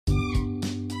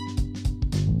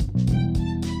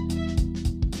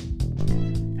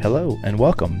Hello and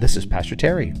welcome. This is Pastor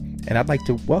Terry, and I'd like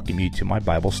to welcome you to my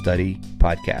Bible study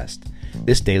podcast.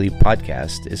 This daily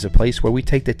podcast is a place where we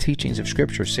take the teachings of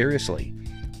Scripture seriously,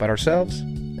 but ourselves,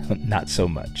 not so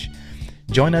much.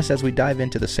 Join us as we dive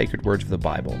into the sacred words of the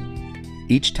Bible.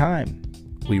 Each time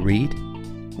we read,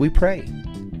 we pray,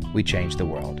 we change the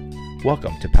world.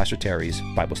 Welcome to Pastor Terry's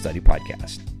Bible Study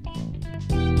Podcast.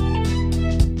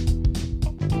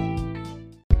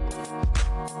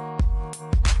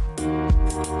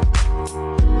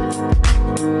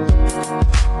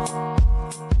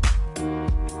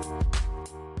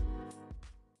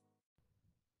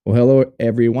 Well, hello,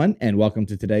 everyone, and welcome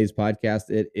to today's podcast.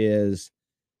 It is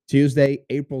Tuesday,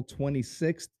 April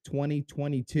 26th,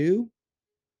 2022,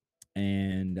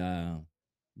 and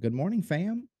good morning,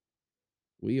 fam.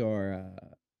 We are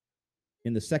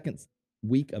in the second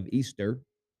week of Easter,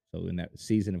 so in that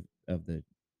season of the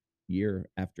year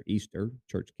after Easter,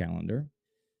 church calendar,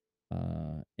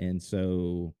 and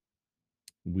so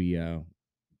we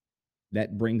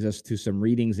that brings us to some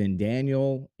readings in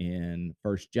Daniel, in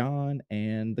First John,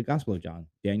 and the Gospel of John.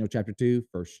 Daniel chapter 2,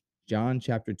 First John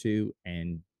chapter 2,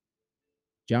 and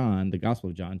John, the Gospel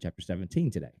of John, chapter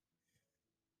 17 today.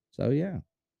 So yeah,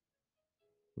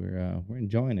 we're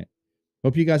enjoying it.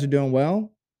 Hope you guys are doing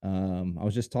well. I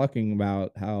was just talking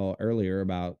about how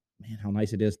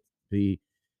nice it is to be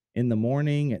in the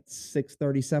morning at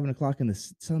 6:30, 7 o'clock, and the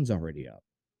sun's already up.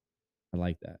 I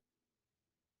like that.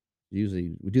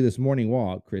 Usually we do this morning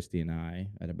walk, Christy and I,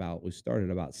 we start at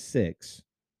about 6.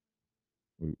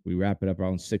 We wrap it up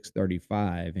around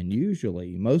 6:35, and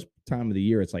usually most time of the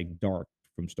year it's like dark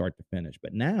from start to finish.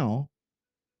 But now,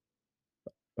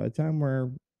 by the time we're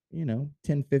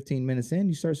 10, 15 minutes in,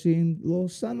 you start seeing a little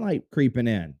sunlight creeping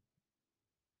in.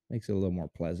 Makes it a little more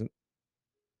pleasant.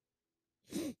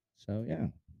 So yeah,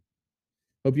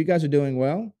 hope you guys are doing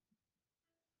well.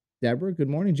 Deborah, good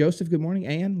morning. Joseph, good morning.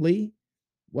 Ann, Lee,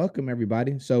 welcome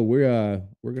everybody. So we're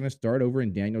gonna start over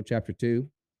in Daniel chapter 2.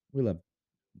 We love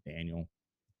Daniel.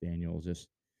 Daniel's just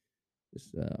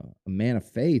a man of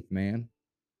faith, man,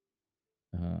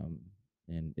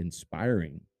 and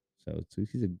inspiring. So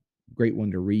he's a great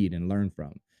one to read and learn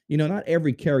from. Not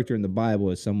every character in the Bible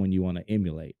is someone you want to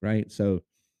emulate, right? So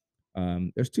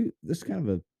this is kind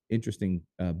of a interesting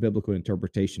biblical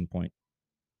interpretation point.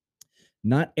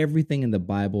 Not everything in the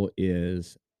Bible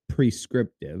is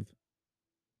prescriptive.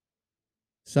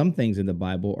 Some things in the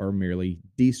Bible are merely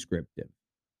descriptive,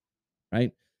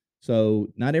 right?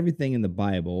 So not everything in the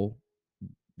Bible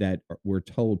that we're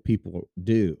told people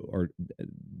do, or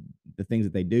the things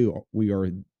that they do, we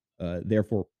are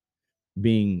therefore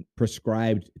being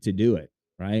prescribed to do it,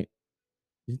 right?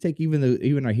 You take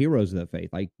even our heroes of the faith,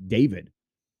 like David.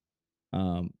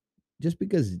 Just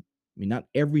because, not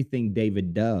everything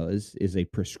David does is a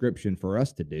prescription for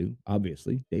us to do.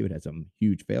 Obviously, David had some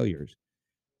huge failures.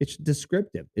 It's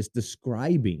descriptive. It's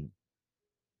describing.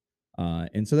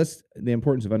 And so that's the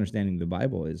importance of understanding the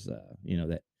Bible is,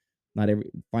 that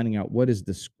finding out what is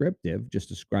descriptive, just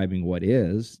describing what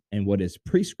is, and what is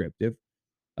prescriptive,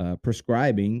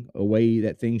 prescribing a way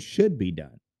that things should be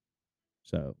done.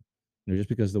 So, just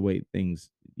because the way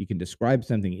you can describe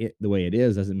something the way it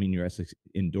is doesn't mean you're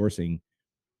endorsing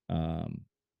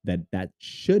that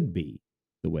should be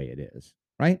the way it is,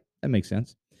 right? That makes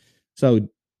sense. So,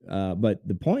 but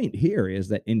the point here is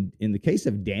that in the case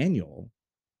of Daniel,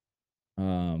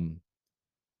 a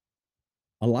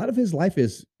lot of his life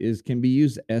can be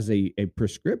used as a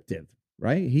prescriptive,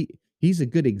 right? He's a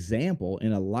good example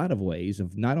in a lot of ways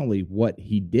of not only what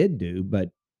he did do,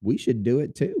 but we should do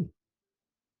it too,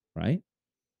 right?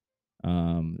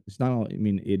 It's not all,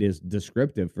 it is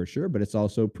descriptive for sure, but it's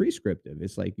also prescriptive.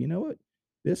 It's like, what,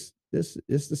 this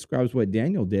describes what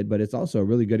Daniel did, but it's also a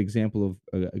really good example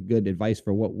of a good advice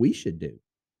for what we should do.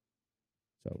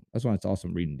 So that's why it's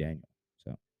awesome reading Daniel.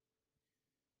 So,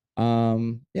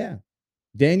 yeah,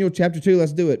 Daniel chapter 2,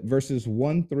 let's do it. Verses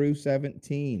 1 through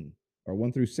 17 or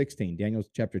 1 through 16. Daniel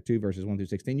chapter 2, verses 1 through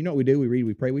 16. You know what we do? We read,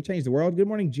 we pray, we change the world. Good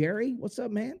morning, Jerry. What's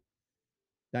up, man?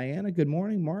 Diana, good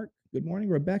morning. Mark, good morning.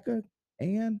 Rebecca,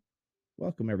 Ann,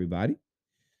 welcome everybody.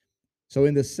 So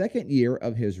in the second year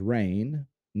of his reign,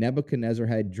 Nebuchadnezzar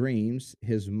had dreams.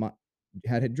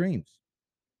 Had dreams.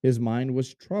 His mind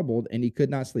was troubled and he could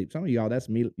not sleep. Some of y'all, that's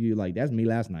me. That's me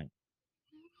last night.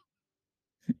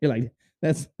 You're like,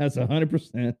 that's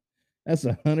 100%. That's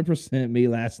 100% me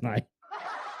last night.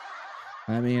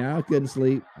 I couldn't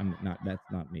sleep. That's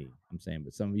not me. I'm saying,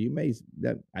 but some of you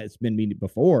it's been me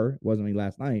before. It wasn't me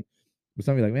last night. But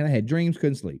some of you like, man, I had dreams,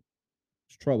 couldn't sleep.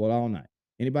 Was troubled all night.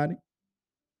 Anybody?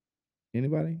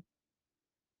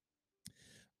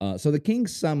 So the king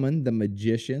summoned the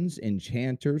magicians,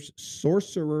 enchanters,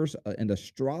 sorcerers, and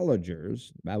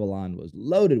astrologers. Babylon was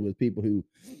loaded with people who,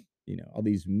 all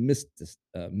these mystics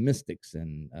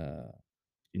and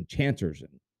enchanters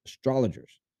and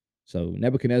astrologers. So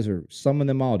Nebuchadnezzar summoned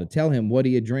them all to tell him what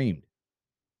he had dreamed.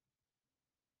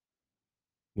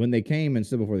 When they came and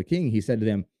stood before the king, he said to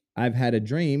them, I've had a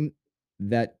dream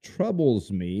that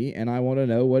troubles me, and I want to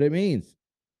know what it means.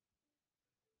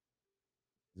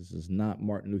 This is not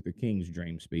Martin Luther King's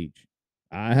dream speech.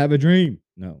 I have a dream.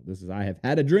 No, this is I have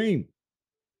had a dream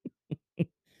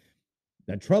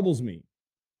that troubles me.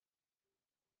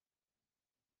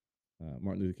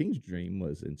 Martin Luther King's dream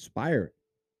was inspiring,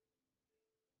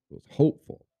 it was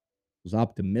hopeful, it was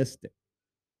optimistic.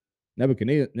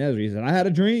 Nebuchadnezzar, he said, I had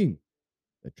a dream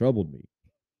that troubled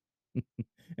me,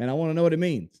 and I want to know what it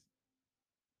means.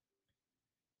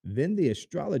 Then the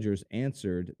astrologers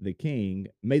answered the king,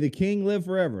 May the king live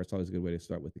forever. It's always a good way to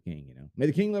start with the king, May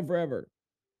the king live forever.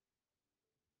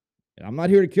 And I'm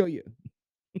not here to kill you.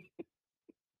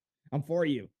 I'm for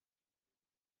you.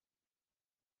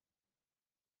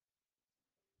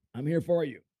 I'm here for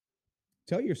you.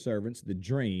 Tell your servants the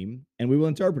dream, and we will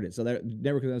interpret it. So that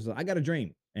Nebuchadnezzar said, I got a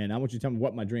dream, and I want you to tell me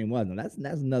what my dream was. And that's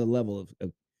another level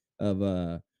of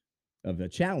of a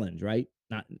challenge, right?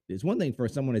 Not it's one thing for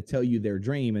someone to tell you their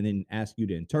dream and then ask you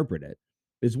to interpret it.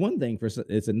 It's one thing for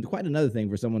quite another thing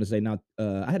for someone to say, "Now,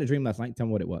 I had a dream last night. Tell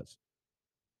me what it was."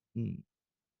 Hmm.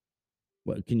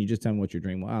 Well, can you just tell me what your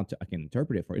dream was? I can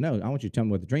interpret it for you. No, I want you to tell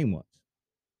me what the dream was.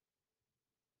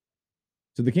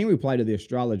 So the king replied to the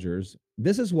astrologers,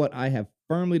 This is what I have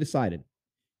firmly decided.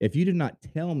 If you do not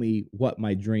tell me what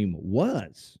my dream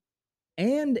was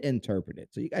and interpret it.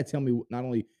 So you got to tell me not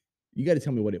only you got to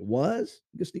tell me what it was,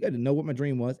 you got to know what my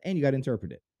dream was, and you got to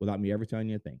interpret it without me ever telling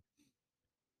you a thing.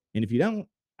 And if you don't,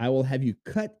 I will have you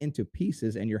cut into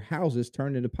pieces and your houses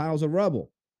turned into piles of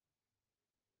rubble.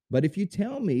 But if you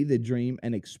tell me the dream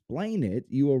and explain it,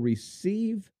 you will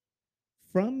receive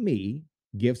from me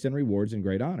gifts and rewards and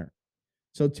great honor.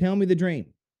 So tell me the dream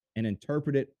and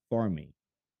interpret it for me.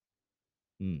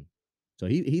 Hmm. So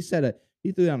he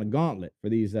threw down a gauntlet for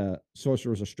these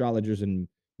sorcerers, astrologers, and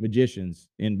magicians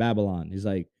in Babylon. He's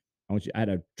like, I had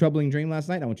a troubling dream last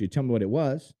night. I want you to tell me what it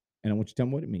was, and I want you to tell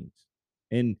me what it means.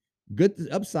 And good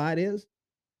upside is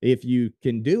if you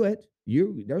can do it,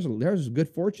 there's good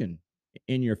fortune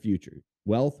in your future.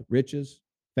 Wealth, riches,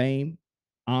 fame,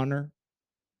 honor.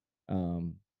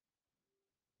 Um,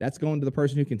 that's going to the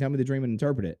person who can tell me the dream and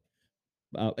interpret it.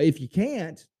 If you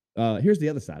can't, here's the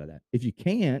other side of that. If you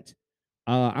can't,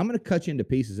 I'm going to cut you into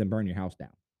pieces and burn your house down.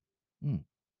 Hmm,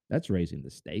 that's raising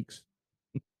the stakes.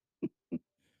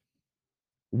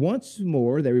 Once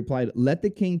more, they replied, Let the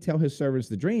king tell his servants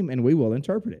the dream, and we will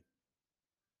interpret it.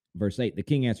 Verse 8 The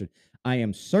king answered, I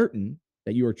am certain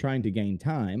that you are trying to gain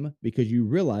time because you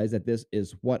realize that this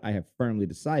is what I have firmly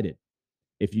decided.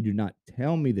 If you do not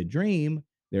tell me the dream,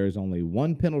 there is only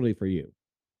one penalty for you.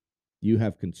 You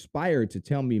have conspired to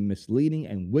tell me misleading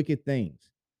and wicked things,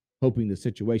 hoping the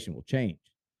situation will change.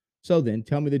 So then,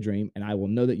 tell me the dream, and I will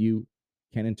know that you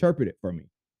can interpret it for me.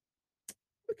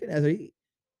 Look at Ezra.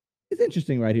 It's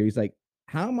interesting right here. He's like,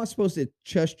 How am I supposed to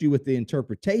trust you with the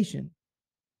interpretation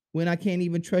when I can't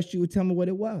even trust you to tell me what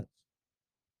it was?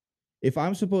 If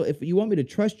you want me to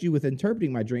trust you with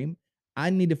interpreting my dream, I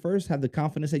need to first have the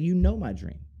confidence that you know my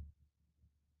dream.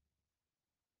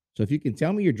 So if you can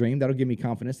tell me your dream, that'll give me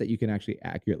confidence that you can actually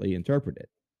accurately interpret it.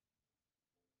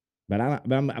 But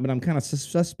I'm kind of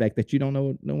suspect that you don't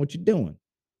know what you're doing.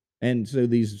 And so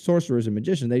these sorcerers and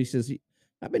magicians, they says,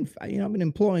 I've been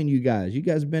employing you guys. You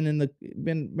guys been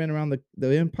been around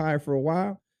the empire for a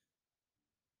while.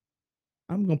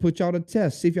 I'm gonna put y'all to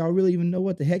test, see if y'all really even know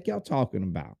what the heck y'all talking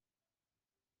about.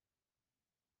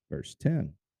 Verse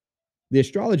 10. The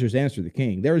astrologers answered the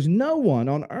king, There is no one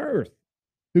on earth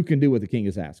who can do what the king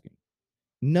is asking.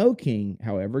 No king,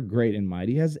 however great and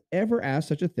mighty, has ever asked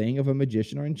such a thing of a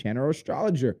magician or enchanter or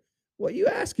astrologer. What are you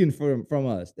asking from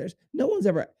us? There's no one's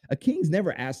ever a king's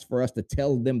never asked for us to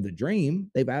tell them the dream.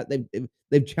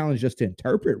 They've challenged us to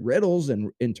interpret riddles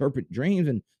and interpret dreams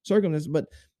and circumstances, but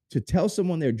to tell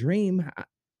someone their dream,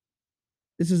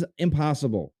 this is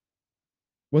impossible.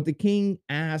 What the king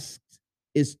asks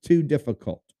is too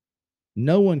difficult.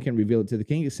 No one can reveal it to the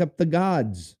king except the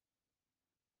gods,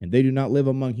 and they do not live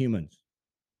among humans.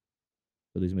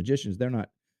 So these magicians, they're not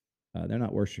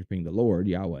worshiping the Lord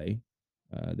Yahweh.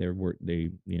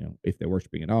 If they're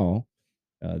worshiping at all,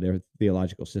 their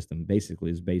theological system basically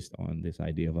is based on this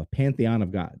idea of a pantheon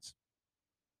of gods,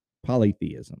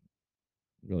 polytheism.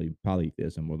 Really,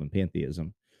 polytheism more than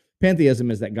pantheism. Pantheism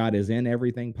is that God is in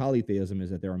everything. Polytheism is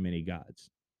that there are many gods.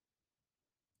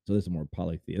 So this is a more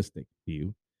polytheistic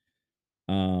view.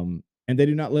 And they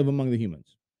do not live among the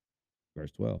humans.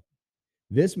 Verse 12.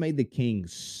 This made the king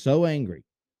so angry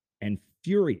and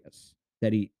furious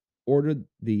that he ordered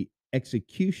the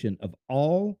execution of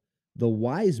all the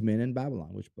wise men in Babylon,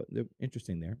 which but they're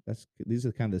interesting there. These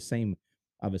are kind of the same,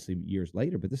 obviously years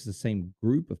later, but this is the same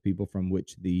group of people from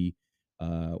which the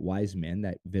wise men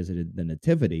that visited the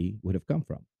nativity would have come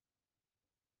from.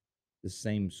 The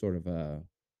same sort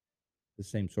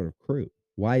of crew,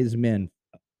 wise men,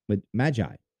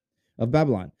 magi of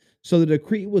Babylon. So the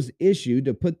decree was issued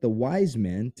to put the wise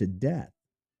men to death.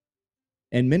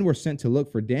 And men were sent to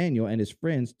look for Daniel and his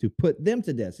friends to put them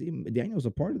to death. See, Daniel's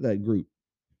a part of that group,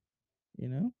 you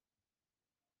know?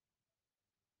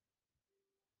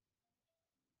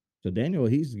 So Daniel,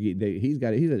 he's at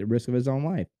the risk of his own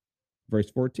life. Verse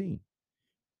 14.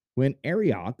 When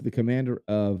Arioch, the commander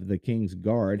of the king's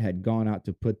guard, had gone out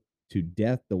to put to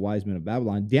death the wise men of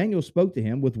Babylon, Daniel spoke to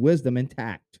him with wisdom and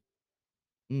tact.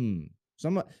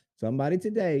 Some somebody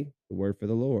today, the word for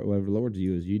the Lord, whatever the Lord to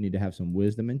you is, you need to have some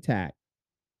wisdom and tact.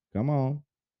 Come on.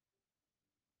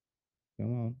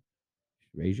 Come on.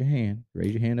 Raise your hand.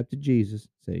 Raise your hand up to Jesus.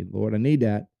 Say, Lord, I need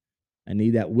that. I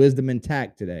need that wisdom and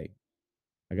tact today.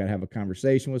 I got to have a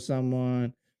conversation with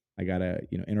someone. I got to,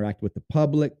 interact with the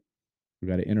public. We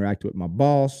got to interact with my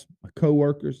boss, my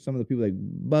coworkers, some of the people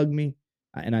that bug me.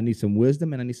 And I need some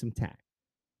wisdom and I need some tact.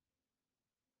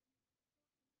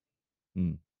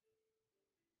 Mm.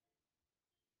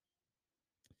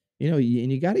 And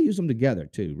you got to use them together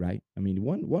too, right? I mean,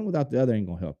 one without the other ain't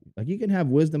gonna help you. Like you can have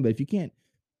wisdom, but if you can't,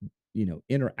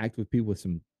 interact with people with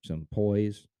some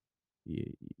poise,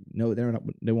 no,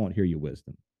 they won't hear your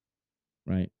wisdom,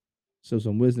 right? So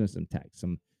some wisdom, some tact,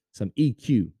 some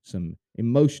EQ, some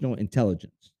emotional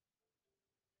intelligence,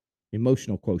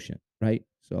 emotional quotient, right?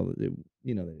 So the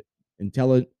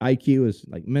intelligent IQ is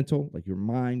like mental, like your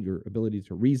mind, your ability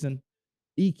to reason.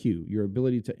 EQ, your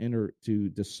ability to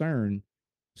discern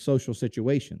social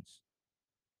situations.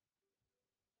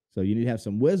 So you need to have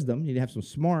some wisdom, you need to have some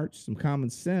smarts, some common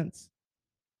sense,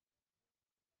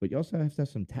 but you also have to have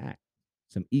some tact,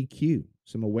 some EQ,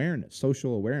 some awareness,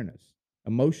 social awareness,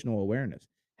 emotional awareness.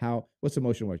 What's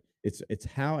emotional awareness? It's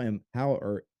how am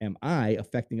I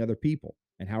affecting other people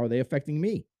and how are they affecting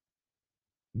me?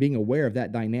 Being aware of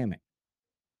that dynamic,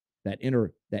 that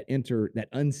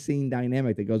unseen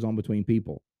dynamic that goes on between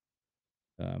people.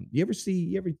 You ever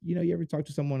talk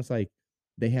to someone, it's like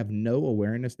they have no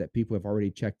awareness that people have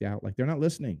already checked out, like they're not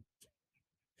listening.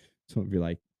 Some of you are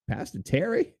like, Pastor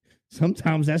Terry,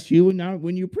 sometimes that's you and not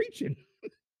when you're preaching.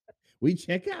 We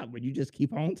check out, but you just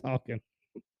keep on talking.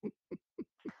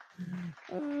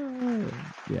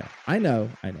 Yeah, I know.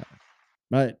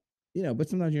 But but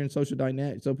sometimes you're in social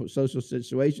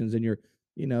situations, and you're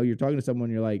talking to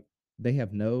someone, you're like, they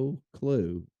have no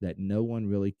clue that no one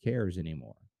really cares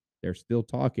anymore. They're still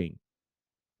talking.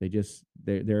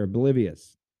 They're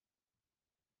oblivious.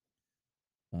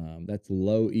 That's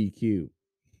low EQ.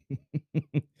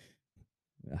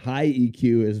 High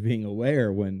EQ is being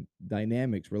aware when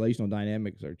relational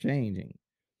dynamics are changing.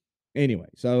 Anyway,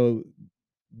 so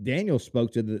Daniel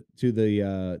spoke to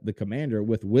the commander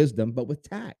with wisdom, but with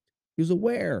tact. He was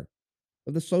aware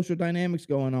of the social dynamics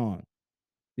going on,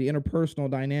 the interpersonal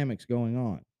dynamics going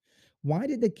on. Why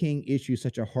did the king issue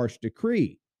such a harsh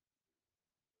decree?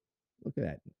 Look at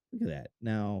that. Look at that.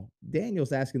 Now,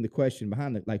 Daniel's asking the question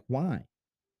behind it, like, why?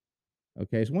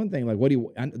 Okay, it's one thing, like, what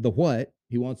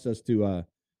he wants us to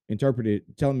interpret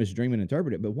it, tell him his dream and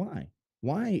interpret it, but why?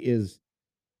 Why is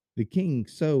the king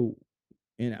so?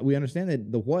 And we understand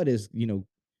that the what is,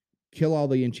 kill all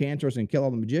the enchanters and kill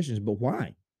all the magicians, but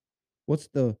why? What's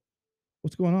going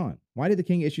on? Why did the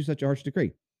king issue such a harsh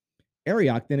decree?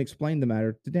 Arioch then explained the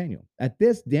matter to Daniel. At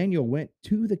this, Daniel went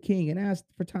to the king and asked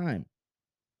for time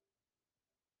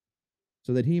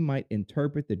so that he might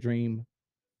interpret the dream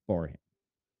for him.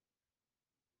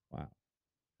 Wow.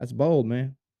 That's bold,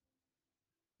 man.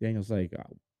 Daniel's like,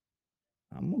 "Oh,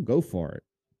 I'm going to go for it.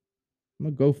 I'm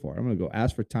going to go for it. I'm going to go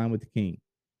ask for time with the king."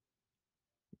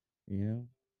 You know,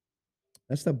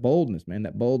 that's the boldness, man.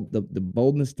 The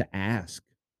boldness to ask,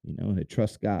 and to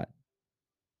trust God.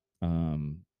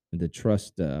 And to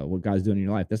trust what God's doing in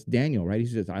your life. That's Daniel, right? He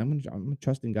says, I'm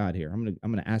trusting God here. I'm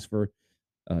gonna ask for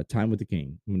time with the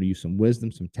king. I'm gonna use some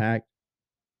wisdom, some tact,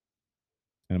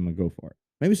 and I'm gonna go for it.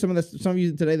 Maybe some of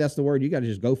you today, that's the word. You got to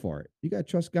just go for it. You got to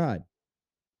trust God.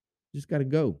 You just got to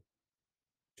go.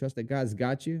 Trust that God's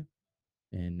got you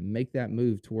and make that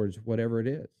move towards whatever it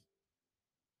is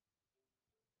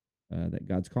that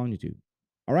God's calling you to.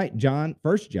 All right,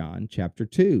 First John chapter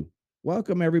 2.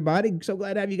 Welcome, everybody. So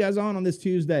glad to have you guys on this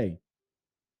Tuesday.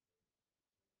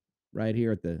 right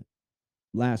here at the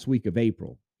last week of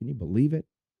April. Can you believe it?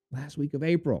 Last week of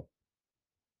April.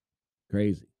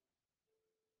 Crazy.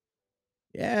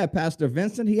 Yeah, Pastor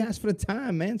Vincent, he asked for the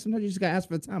time, man. Sometimes you just gotta ask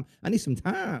for the time. I need some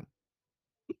time.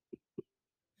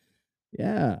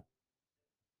 Yeah.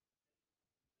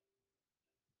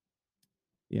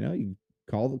 You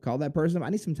call that person. I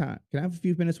need some time. Can I have a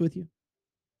few minutes with you?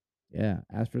 Yeah,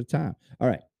 ask for the time. All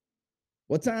right.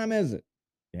 What time is it?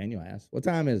 Daniel asked, what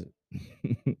time is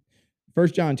it?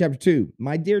 First John chapter 2.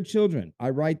 My dear children, I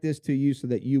write this to you so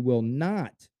that you will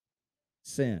not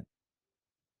sin.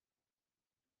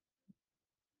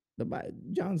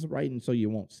 John's writing so you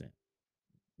won't sin.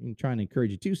 He's trying to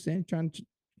encourage you to sin, trying to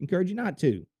encourage you not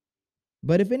to.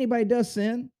 But if anybody does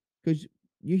sin, because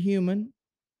you're human,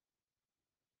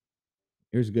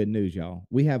 here's good news, y'all.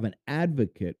 We have an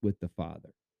advocate with the Father,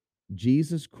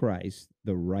 Jesus Christ,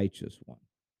 the righteous one.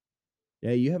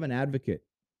 Yeah, you have an advocate.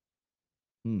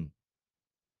 Hmm.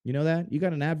 You know that? You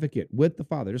got an advocate with the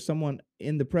Father. There's someone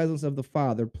in the presence of the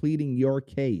Father pleading your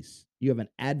case. You have an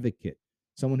advocate,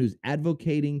 someone who's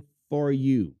advocating for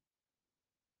you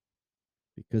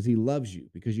because he loves you,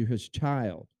 because you're his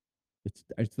child.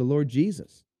 It's the Lord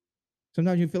Jesus.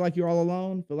 Sometimes you feel like you're all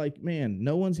alone, feel like, man,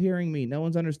 no one's hearing me, no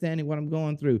one's understanding what I'm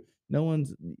going through, no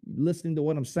one's listening to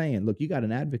what I'm saying. Look, you got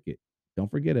an advocate. Don't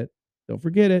forget it. Don't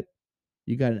forget it.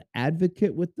 You got an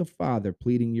advocate with the Father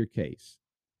pleading your case.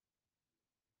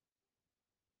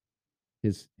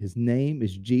 His name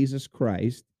is Jesus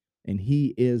Christ, and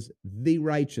he is the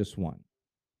righteous one.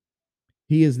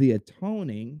 He is the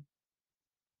atoning.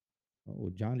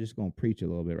 Oh, John just going to preach a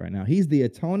little bit right now. He's the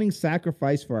atoning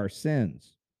sacrifice for our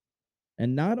sins,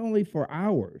 and not only for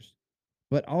ours,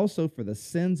 but also for the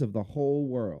sins of the whole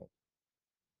world.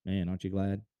 Man, aren't you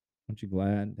glad? Aren't you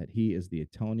glad that he is the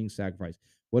atoning sacrifice?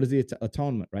 What is the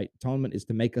atonement, right? Atonement is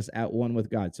to make us at one with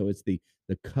God. So it's the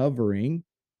covering,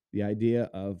 the idea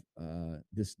of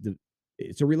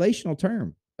it's a relational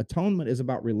term. Atonement is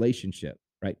about relationship,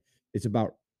 right? It's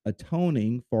about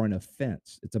atoning for an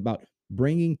offense. It's about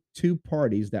bringing two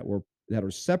parties that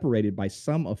are separated by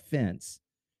some offense,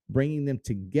 bringing them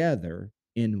together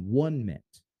in one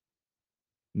ment,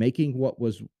 making what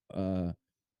was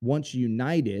once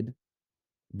united,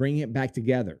 bring it back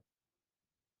together,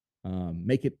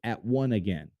 make it at one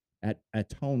again, at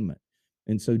atonement.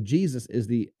 And so Jesus is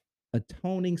the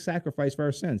atoning sacrifice for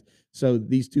our sins. So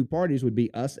these two parties would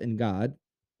be us and God,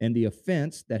 and the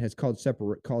offense that has caused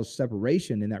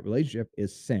separation in that relationship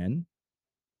is sin.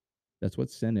 That's what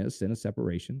sin is. Sin is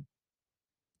separation.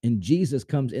 And Jesus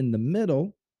comes in the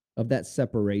middle of that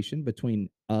separation between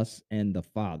us and the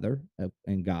Father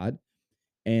and God,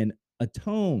 and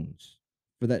atones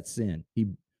for that sin. He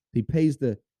pays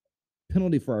the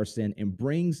penalty for our sin and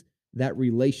brings that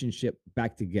relationship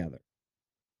back together.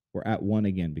 We're at one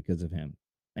again because of him.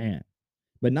 Man.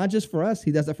 But not just for us,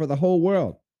 he does it for the whole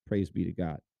world. Praise be to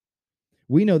God.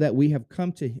 We know that we have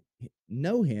come to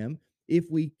know him if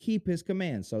we keep his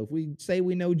commands. So if we say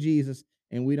we know Jesus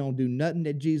and we don't do nothing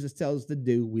that Jesus tells us to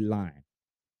do, we lying.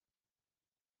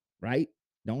 Right?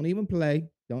 Don't even play.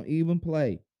 Don't even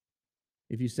play.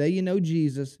 If you say you know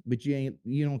Jesus, but you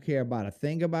don't care about a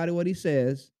thing about it, what he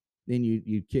says, then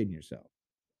you kidding yourself.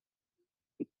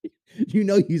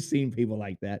 You've seen people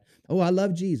like that. Oh, I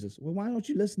love Jesus. Well, why don't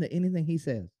you listen to anything he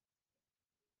says?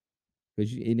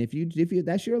 Because if you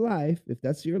that's your life, if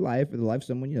that's your life or the life of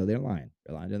someone they're lying.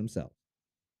 They're lying to themselves.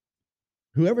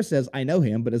 Whoever says I know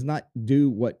him but does not do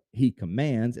what he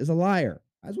commands is a liar.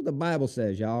 That's what the Bible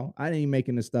says, y'all. I ain't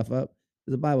making this stuff up.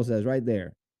 The Bible says right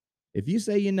there. If you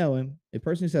say you know him, a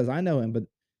person who says I know him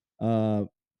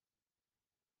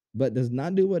but does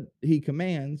not do what he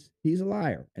commands, he's a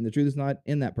liar, and the truth is not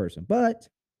in that person. But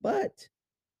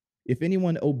if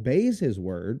anyone obeys his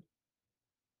word,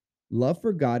 love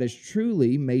for God is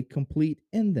truly made complete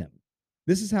in them.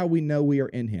 This is how we know we are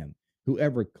in him.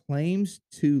 Whoever claims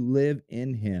to live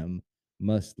in him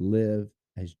must live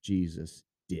as Jesus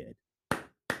did.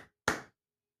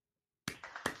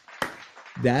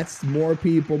 That's more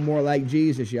people, more like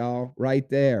Jesus, y'all, right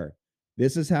there.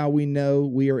 This is how we know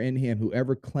we are in him.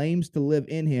 Whoever claims to live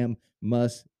in him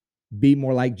must be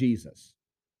more like Jesus,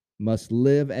 must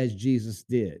live as Jesus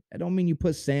did. That don't mean you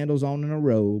put sandals on and a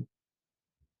robe.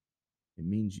 It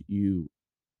means you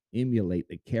emulate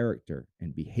the character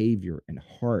and behavior and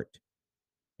heart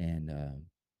and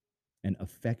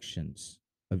affections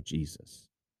of Jesus.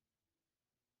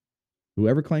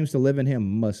 Whoever claims to live in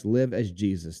him must live as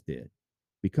Jesus did.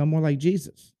 Become more like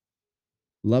Jesus.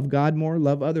 Love God more,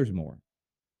 love others more.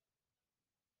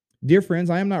 Dear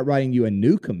friends, I am not writing you a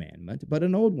new commandment, but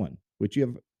an old one, which you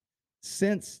have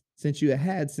since you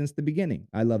had since the beginning.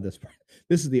 I love this part.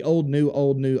 This is the old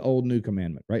new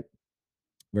commandment, right?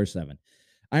 Verse 7.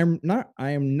 I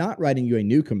am not writing you a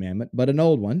new commandment, but an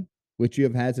old one, which you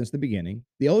have had since the beginning.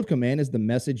 The old command is the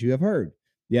message you have heard.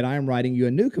 Yet I am writing you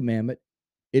a new commandment.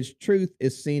 Its truth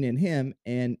is seen in him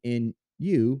and in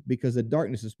you, because the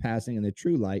darkness is passing and the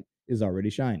true light is already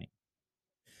shining.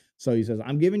 So he says,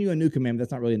 I'm giving you a new commandment.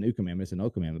 That's not really a new commandment, it's an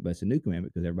old commandment, but it's a new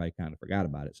commandment because everybody kind of forgot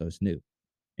about it. So it's new.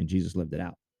 And Jesus lived it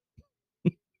out.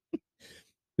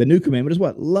 The new commandment is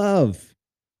what? Love.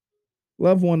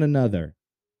 Love one another.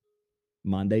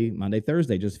 Monday,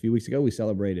 Thursday, just a few weeks ago, we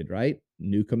celebrated, right?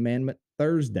 New commandment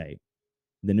Thursday.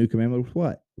 The new commandment was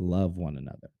what? Love one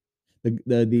another.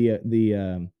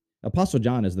 The Apostle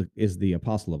John is the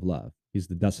apostle of love. He's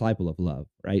the disciple of love,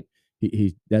 right?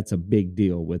 He that's a big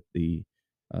deal with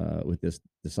this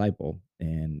disciple,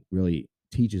 and really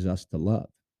teaches us to love.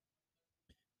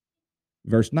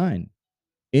 Verse 9.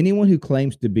 Anyone who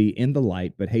claims to be in the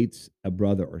light but hates a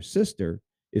brother or sister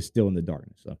is still in the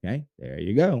darkness. Okay, there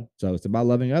you go. So it's about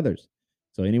loving others.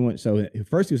 So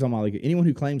first he was talking about like anyone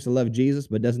who claims to love Jesus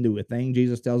but doesn't do a thing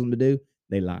Jesus tells them to do,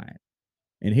 they lie.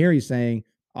 And here he's saying,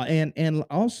 and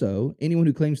also anyone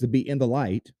who claims to be in the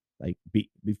light, like be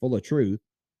full of truth,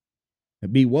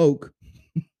 be woke.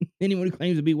 Anyone who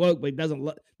claims to be woke but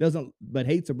doesn't but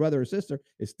hates a brother or sister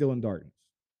is still in darkness.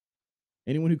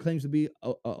 Anyone who claims to be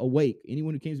awake,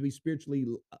 anyone who claims to be spiritually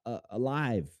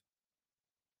alive,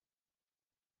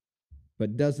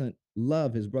 but doesn't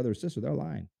love his brother or sister, they're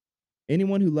lying.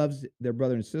 Anyone who loves their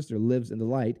brother and sister lives in the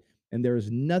light, and there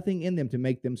is nothing in them to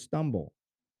make them stumble.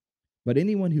 But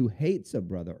anyone who hates a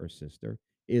brother or sister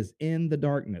is in the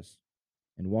darkness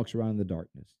and walks around in the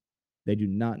darkness. They do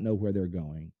not know where they're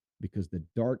going because the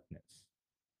darkness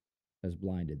has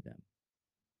blinded them.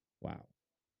 Wow.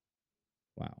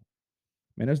 Wow.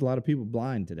 Man, there's a lot of people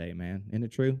blind today, man. Isn't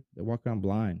it true? They walk around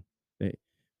blind. They,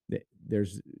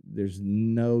 there's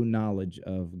no knowledge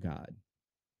of God.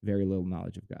 Very little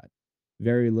knowledge of God.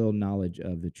 Very little knowledge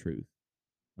of the truth.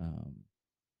 Um,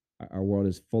 our world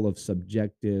is full of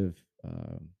subjective,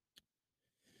 uh,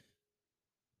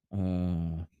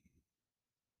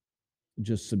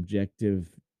 just subjective,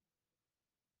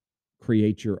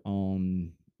 create your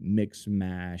own mix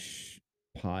mash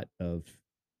pot of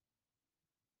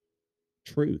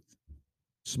truth.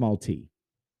 Small t,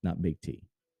 not big T.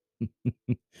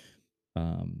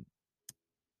 um,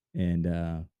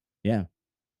 and yeah,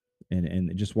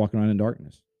 and just walking around in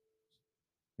darkness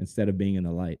instead of being in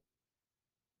the light.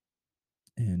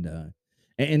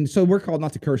 And so we're called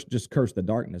not to curse the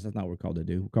darkness. That's not what we're called to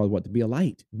do. We're called what? To be a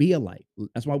light. Be a light.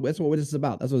 That's what this is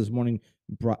about. That's what this morning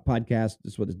podcast.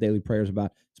 That's what this daily prayer is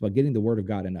about. It's about getting the word of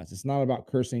God in us. It's not about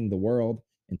cursing the world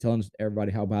and telling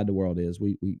everybody how bad the world is.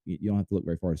 We you don't have to look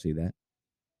very far to see that.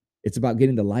 It's about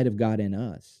getting the light of God in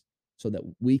us so that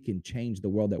we can change the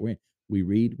world that we're in. We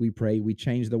read, we pray, we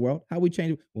change the world. How we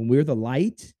change it? When we're the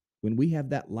light, when we have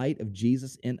that light of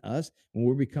Jesus in us, when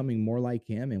we're becoming more like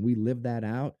him and we live that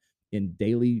out in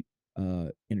daily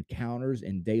encounters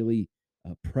and daily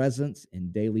presence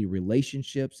and daily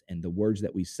relationships and the words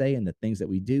that we say and the things that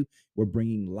we do, we're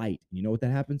bringing light. You know what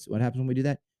that happens? What happens when we do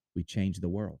that? We change the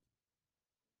world.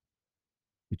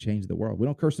 We change the world. We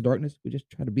don't curse the darkness. We just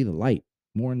try to be the light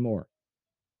more and more.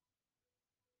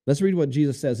 Let's read what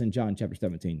Jesus says in John chapter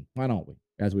 17. Why don't we,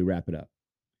 as we wrap it up?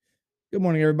 Good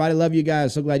morning, everybody. Love you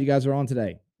guys. So glad you guys are on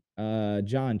today.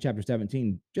 John chapter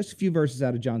 17, just a few verses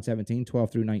out of John 17,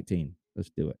 12 through 19. Let's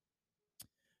do it.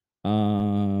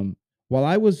 While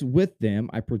I was with them,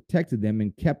 I protected them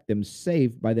and kept them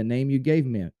safe by the name you gave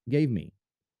me.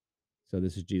 So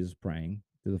this is Jesus praying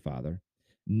to the Father.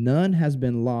 None has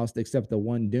been lost except the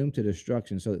one doomed to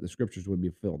destruction, so that the scriptures would be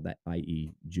fulfilled, that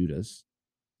i.e. Judas.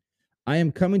 I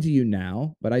am coming to you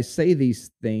now, but I say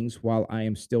these things while I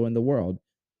am still in the world.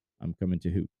 I'm coming to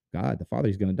who? God, the Father.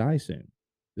 He's going to die soon.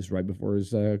 This is right before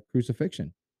his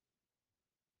crucifixion.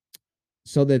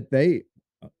 So that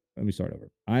let me start over.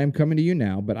 I am coming to you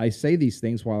now, but I say these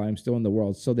things while I'm still in the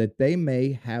world, so that they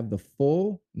may have the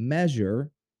full measure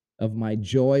of my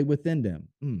joy within them.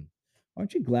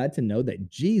 Aren't you glad to know that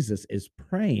Jesus is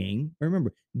praying?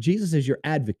 Remember, Jesus is your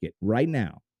advocate right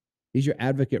now. He's your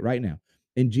advocate right now.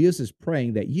 And Jesus is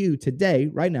praying that you today,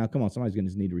 right now, come on, somebody's going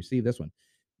to need to receive this one,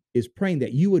 is praying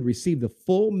that you would receive the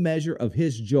full measure of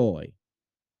his joy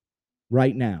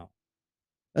right now.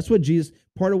 That's what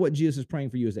part of what Jesus is praying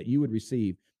for you is that you would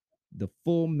receive the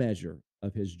full measure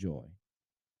of his joy.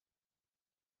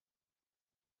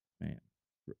 Man,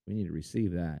 we need to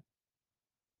receive that.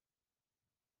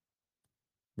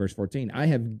 Verse 14, how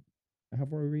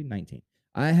far are we read? 19.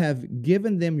 I have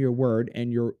given them your word,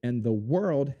 and the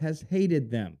world has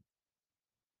hated them,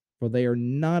 for they are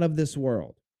not of this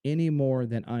world any more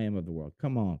than I am of the world.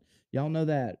 Come on. Y'all know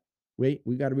that. We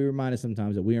got to be reminded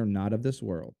sometimes that we are not of this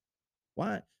world.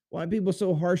 Why are people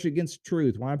so harsh against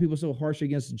truth? Why are people so harsh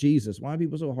against Jesus? Why are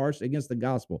people so harsh against the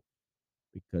gospel?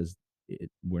 Because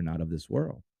we're not of this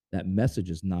world. That message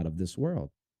is not of this world.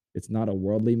 It's not a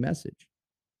worldly message.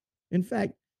 In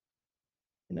fact,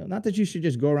 not that you should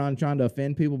just go around trying to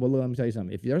offend people, but look, let me tell you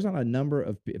something. If there's not a number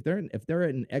of if there are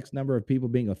an X number of people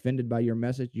being offended by your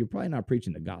message, you're probably not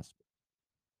preaching the gospel.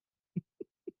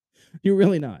 You're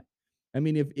really not. I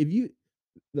mean, if you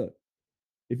look,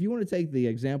 if you want to take the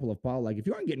example of Paul, like if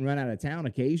you aren't getting run out of town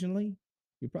occasionally,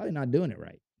 you're probably not doing it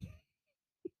right.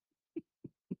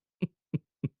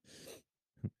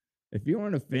 If you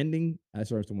aren't offending, I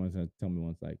saw someone tell me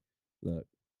once, like, look,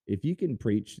 if you can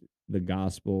preach the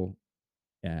gospel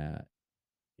uh,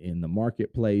 in the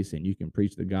marketplace, and you can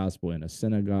preach the gospel in a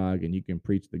synagogue, and you can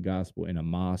preach the gospel in a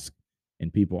mosque,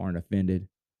 and people aren't offended,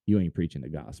 you ain't preaching the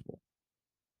gospel,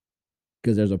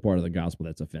 because there's a part of the gospel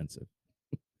that's offensive.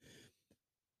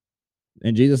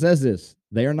 And Jesus says this: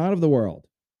 they are not of the world,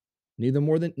 neither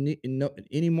more than no,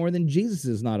 any more than Jesus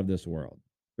is not of this world.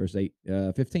 Verse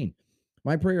 15.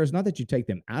 My prayer is not that you take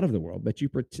them out of the world, but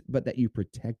that you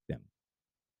protect them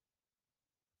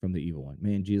from the evil one.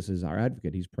 Man, Jesus is our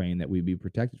advocate. He's praying that we be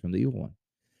protected from the evil one.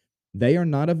 They are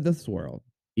not of this world,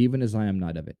 even as I am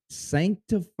not of it.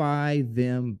 Sanctify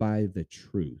them by the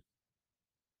truth.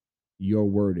 Your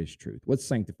word is truth. What's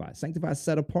sanctify? Sanctify,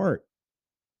 set apart.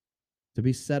 To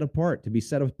be set apart,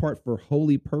 for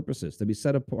holy purposes, to be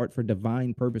set apart for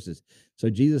divine purposes. So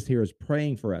Jesus here is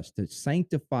praying for us to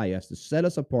sanctify us, to set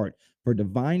us apart for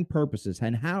divine purposes.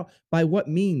 And how, by what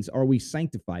means are we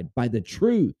sanctified? By the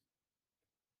truth.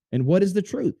 And what is the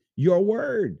truth? Your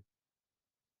word.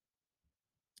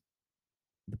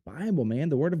 The Bible, man,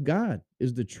 the word of God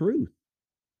is the truth.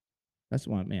 That's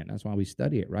why we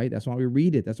study it, right? That's why we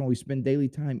read it. That's why we spend daily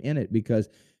time in it, because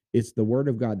it's the word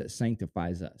of God that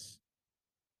sanctifies us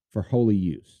for holy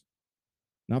use.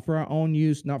 Not for our own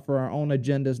use, not for our own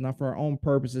agendas, not for our own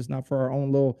purposes, not for our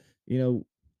own little,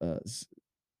 uh,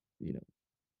 you know,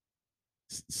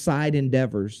 side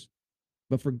endeavors,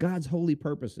 but for God's holy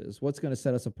purposes. What's going to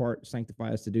set us apart,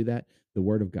 sanctify us to do that? The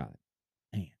word of God.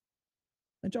 Man,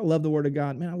 don't y'all love the word of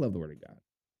God? Man, I love the word of God.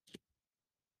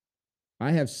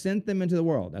 I have sent them into the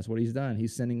world. That's what he's done.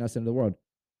 He's sending us into the world.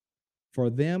 For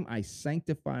them, I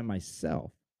sanctify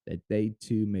myself, that they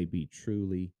too may be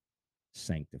truly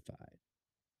sanctified.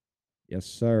 Yes,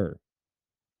 sir.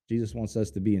 Jesus wants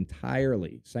us to be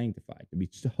entirely sanctified, to be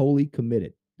wholly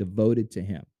committed, devoted to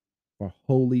him for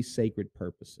holy, sacred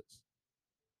purposes,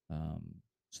 um,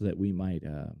 so that we might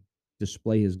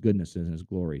display his goodness and his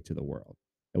glory to the world,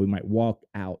 that we might walk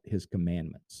out his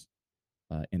commandments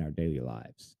in our daily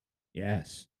lives.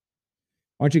 Yes.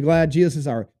 Aren't you glad Jesus is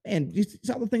our, man, you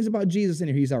saw the things about Jesus in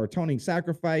here. He's our atoning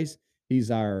sacrifice.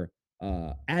 He's our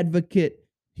advocate.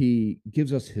 He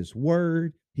gives us his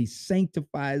word. He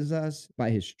sanctifies us by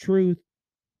his truth.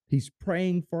 He's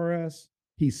praying for us.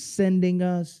 He's sending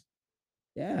us.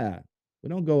 Yeah. We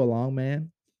don't go along,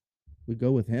 man. We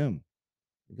go with him.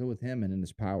 We go with him and in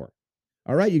his power.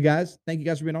 All right, you guys. Thank you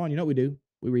guys for being on. You know what we do.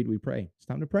 We read, we pray. It's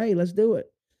time to pray. Let's do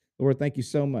it. Lord, thank you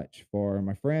so much for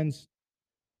my friends.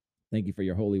 Thank you for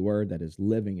your holy word that is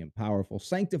living and powerful.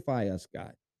 Sanctify us,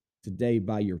 God, today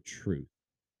by your truth.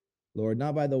 Lord,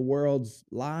 not by the world's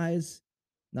lies,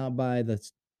 not by the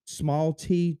small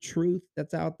t truth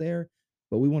that's out there,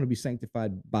 but we want to be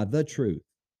sanctified by the truth,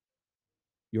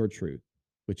 your truth,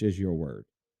 which is your word.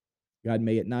 God,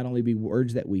 may it not only be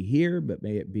words that we hear, but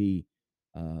may it be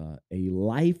a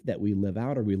life that we live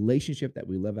out, a relationship that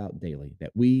we live out daily,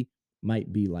 that we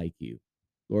might be like you.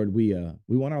 Lord, we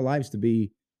want our lives to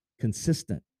be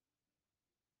consistent,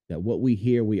 that what we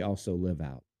hear, we also live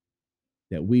out,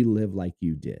 that we live like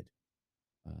you did.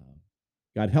 Uh,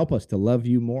 God, help us to love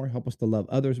you more. Help us to love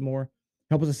others more.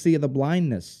 Help us to see the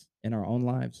blindness in our own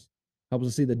lives. Help us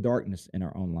to see the darkness in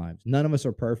our own lives. None of us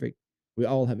are perfect. We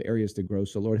all have areas to grow.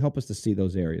 So, Lord, help us to see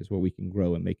those areas where we can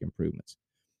grow and make improvements.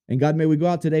 And God, may we go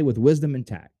out today with wisdom and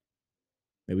tact.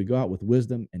 May we go out with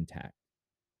wisdom and tact.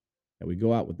 That we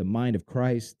go out with the mind of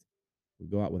Christ. We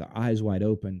go out with our eyes wide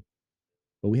open.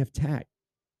 But we have tact.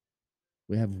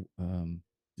 We have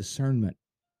discernment.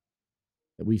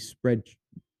 That we spread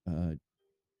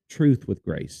truth with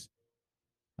grace,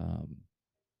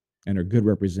 and are good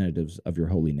representatives of your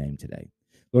holy name today.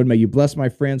 Lord, may you bless my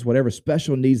friends, whatever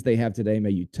special needs they have today.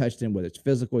 May you touch them, whether it's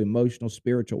physical, emotional,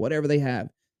 spiritual, whatever they have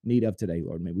need of today,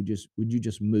 Lord. Would you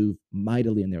just move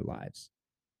mightily in their lives.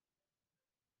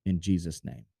 In Jesus'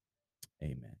 name,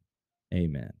 amen.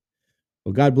 Amen.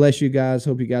 Well, God bless you guys.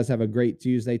 Hope you guys have a great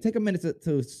Tuesday. Take a minute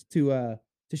to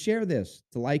share this,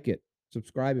 to like it,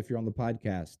 subscribe if you're on the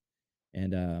podcast,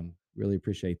 and really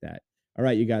appreciate that. All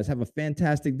right, you guys have a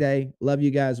fantastic day. Love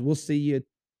you guys. We'll see you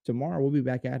tomorrow. We'll be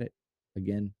back at it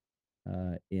again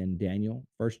in Daniel,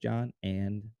 1 John,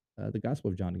 and the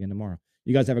Gospel of John again tomorrow.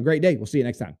 You guys have a great day. We'll see you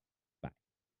next time. Bye.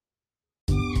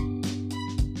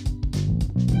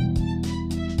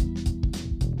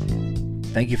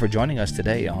 Thank you for joining us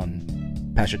today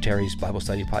on Pastor Terry's Bible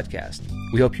Study Podcast.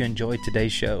 We hope you enjoyed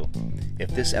today's show. If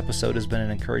this episode has been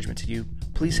an encouragement to you,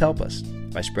 please help us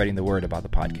by spreading the word about the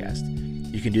podcast.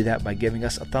 You can do that by giving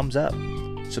us a thumbs up,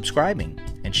 subscribing,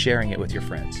 and sharing it with your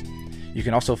friends. You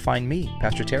can also find me,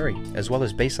 Pastor Terry, as well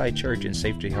as Bayside Church in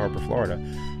Safety Harbor, Florida,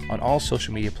 on all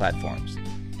social media platforms.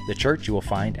 The church you will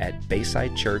find at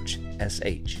Bayside Church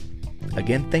SH.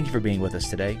 Again, thank you for being with us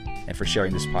today and for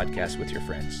sharing this podcast with your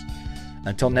friends.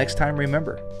 Until next time,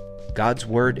 remember, God's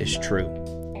word is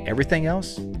true. Everything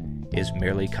else is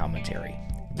merely commentary.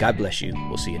 God bless you.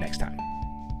 We'll see you next time.